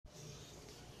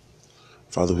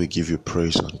Father, we give you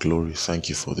praise and glory. Thank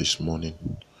you for this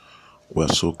morning. We are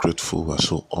so grateful. We are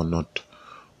so honored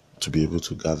to be able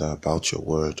to gather about your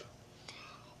word.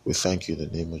 We thank you in the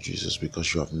name of Jesus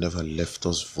because you have never left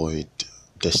us void,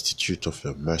 destitute of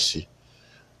your mercy.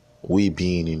 We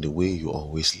being in the way you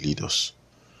always lead us.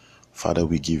 Father,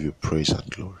 we give you praise and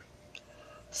glory.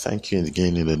 Thank you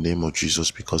again in the name of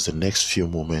Jesus because the next few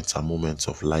moments are moments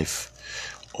of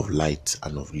life, of light,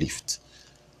 and of lift.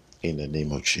 In the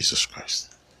name of Jesus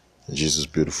Christ. In Jesus'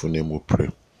 beautiful name we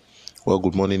pray. Well,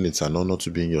 good morning. It's an honor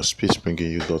to be in your space,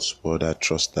 bringing you God's word. I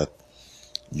trust that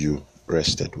you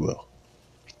rested well.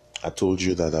 I told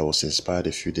you that I was inspired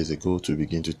a few days ago to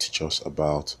begin to teach us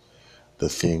about the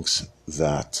things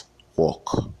that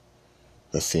walk.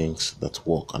 The things that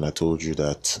walk. And I told you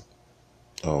that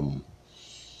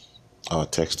our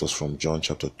text was from John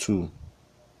chapter 2,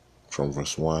 from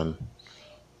verse 1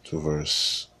 to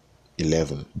verse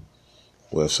 11.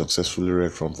 We have successfully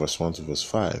read from verse 1 to verse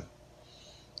 5.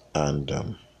 And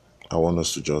I want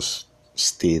us to just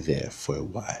stay there for a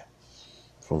while.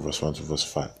 From verse 1 to verse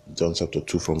 5. John chapter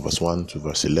 2 from verse 1 to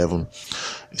verse 11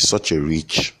 is such a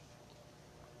rich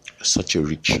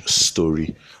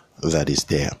story that is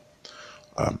there.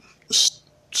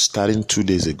 Starting 2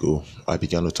 days ago, I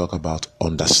began to talk about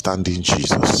understanding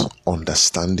Jesus.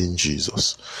 Understanding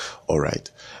Jesus. All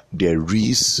right. There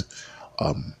is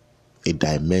a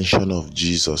dimension of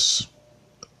Jesus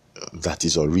that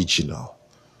is original.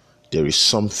 There is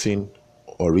something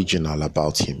original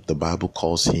about him. The Bible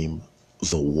calls him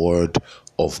the Word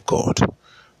of God.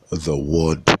 The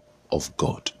Word of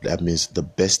God. That means the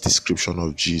best description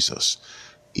of Jesus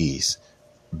is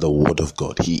the Word of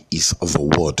God. He is the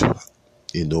Word.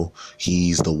 He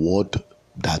is the Word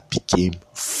that became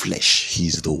flesh. He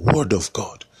is the Word of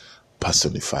God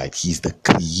personified. He is the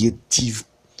creative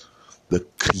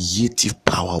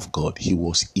power of God. He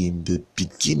was in the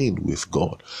beginning with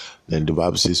God. Then the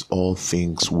Bible says all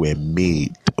things were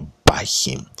made by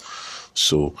him.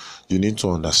 So you need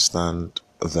to understand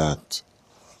that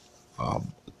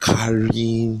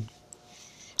carrying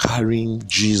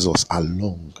Jesus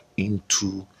along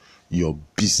into your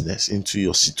business, into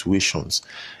your situations,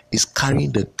 is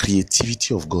carrying the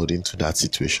creativity of God into that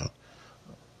situation,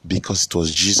 because it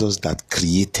was Jesus that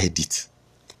created it.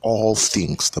 All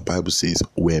things, the Bible says,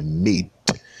 were made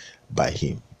by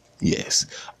him. Yes.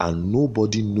 And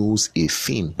nobody knows a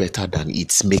thing better than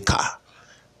its maker.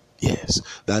 Yes.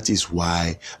 That is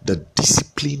why the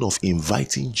discipline of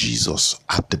inviting Jesus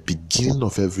at the beginning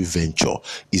of every venture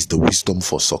is the wisdom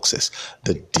for success.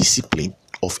 The discipline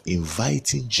of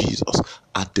inviting Jesus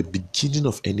at the beginning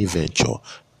of any venture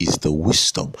is the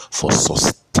wisdom for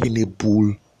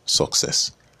sustainable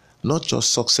success. Not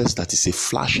just success that is a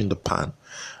flash in the pan.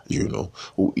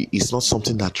 It's not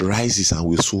something that rises and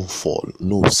will soon fall.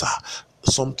 No, sir.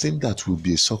 Something that will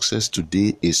be a success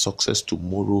today, a success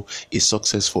tomorrow, a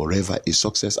success forever, a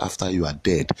success after you are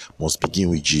dead must begin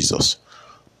with Jesus.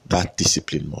 That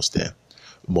discipline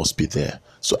must be there.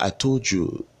 So I told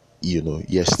you,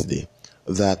 yesterday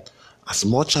that as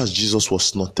much as Jesus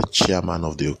was not the chairman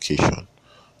of the occasion,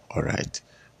 all right,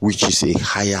 which is a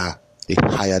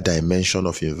higher dimension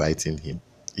of inviting him,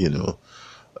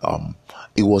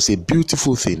 it was a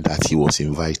beautiful thing that he was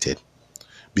invited,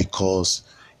 because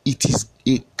it is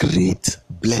a great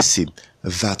blessing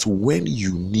that when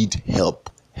you need help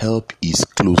is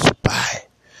close by.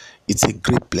 It's a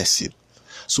great blessing.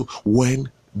 So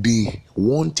when they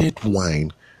wanted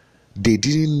wine, they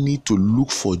didn't need to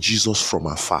look for Jesus from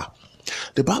afar.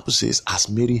 The Bible says, as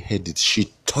Mary heard it,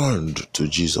 she turned to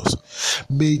Jesus.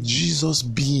 May Jesus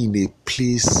be in a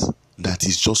place that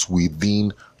is just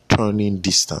within turning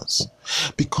distance.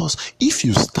 Because if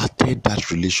you started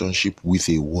that relationship with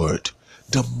a word,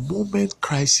 the moment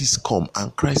crisis come,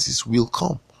 and crisis will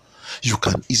come, you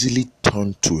can easily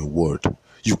turn to a word.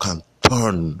 You can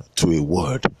turn to a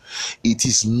word. It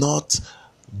is not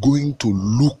going to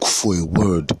look for a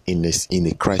word in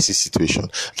a crisis situation.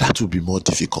 That will be more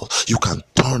difficult. You can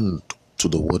turn to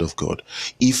the word of God.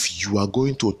 If you are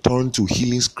going to turn to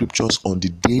healing scriptures on the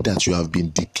day that you have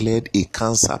been declared a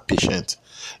cancer patient,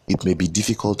 it may be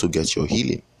difficult to get your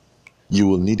healing. You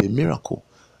will need a miracle.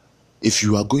 If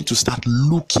you are going to start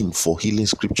looking for healing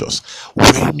scriptures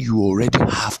when you already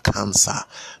have cancer,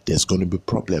 there's going to be a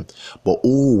problem. But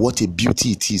oh, what a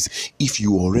beauty it is if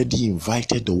you already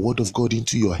invited the word of God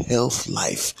into your health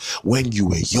life when you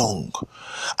were young,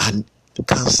 and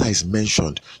cancer is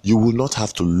mentioned. You will not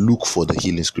have to look for the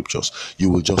healing scriptures. You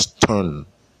will just turn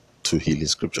to healing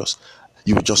scriptures.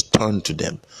 You will just turn to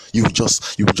them. You will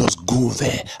just go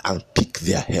there and pick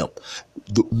their help.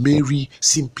 Mary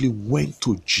simply went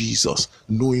to Jesus,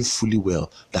 knowing fully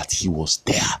well that he was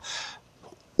there.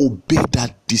 Obey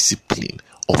that discipline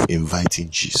of inviting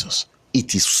Jesus.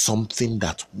 It is something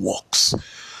that works.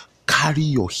 Carry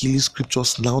your healing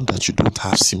scriptures now that you don't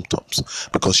have symptoms,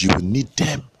 because you will need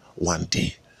them one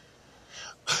day.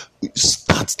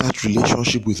 Start that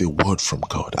relationship with a word from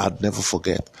God. I'd never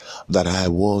forget that I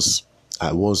was in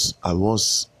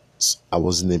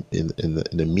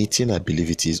a meeting, I believe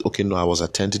it is. Okay, no, I was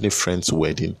attending a friend's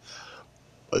wedding,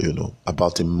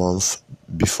 about a month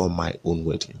before my own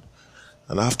wedding.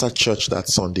 And after church that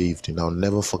Sunday evening, I'll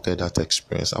never forget that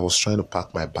experience. I was trying to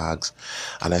pack my bags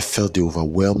and I felt the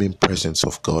overwhelming presence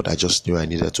of God. I just knew I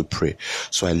needed to pray.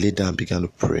 So I laid down and began to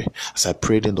pray. As I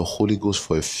prayed in the Holy Ghost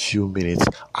for a few minutes,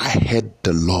 I heard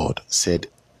the Lord said,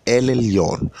 El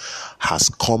Elyon has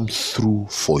come through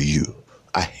for you.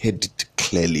 I heard it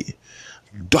clearly.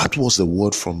 That was the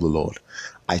word from the Lord.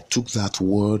 I took that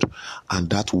word, and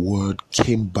that word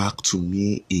came back to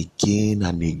me again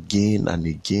and again and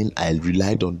again. I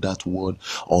relied on that word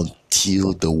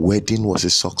until the wedding was a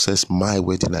success. My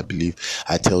wedding, I believe.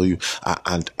 I tell you,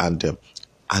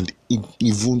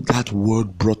 even that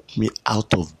word brought me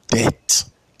out of debt.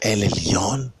 El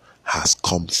Elyon has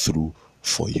come through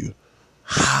for you.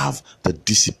 Have the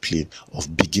discipline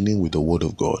of beginning with the word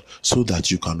of God so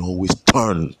that you can always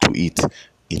turn to it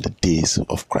in the days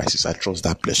of crisis. I trust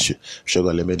that bless you.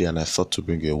 Sugar Lemedi, and I thought to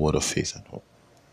bring you a word of faith and hope.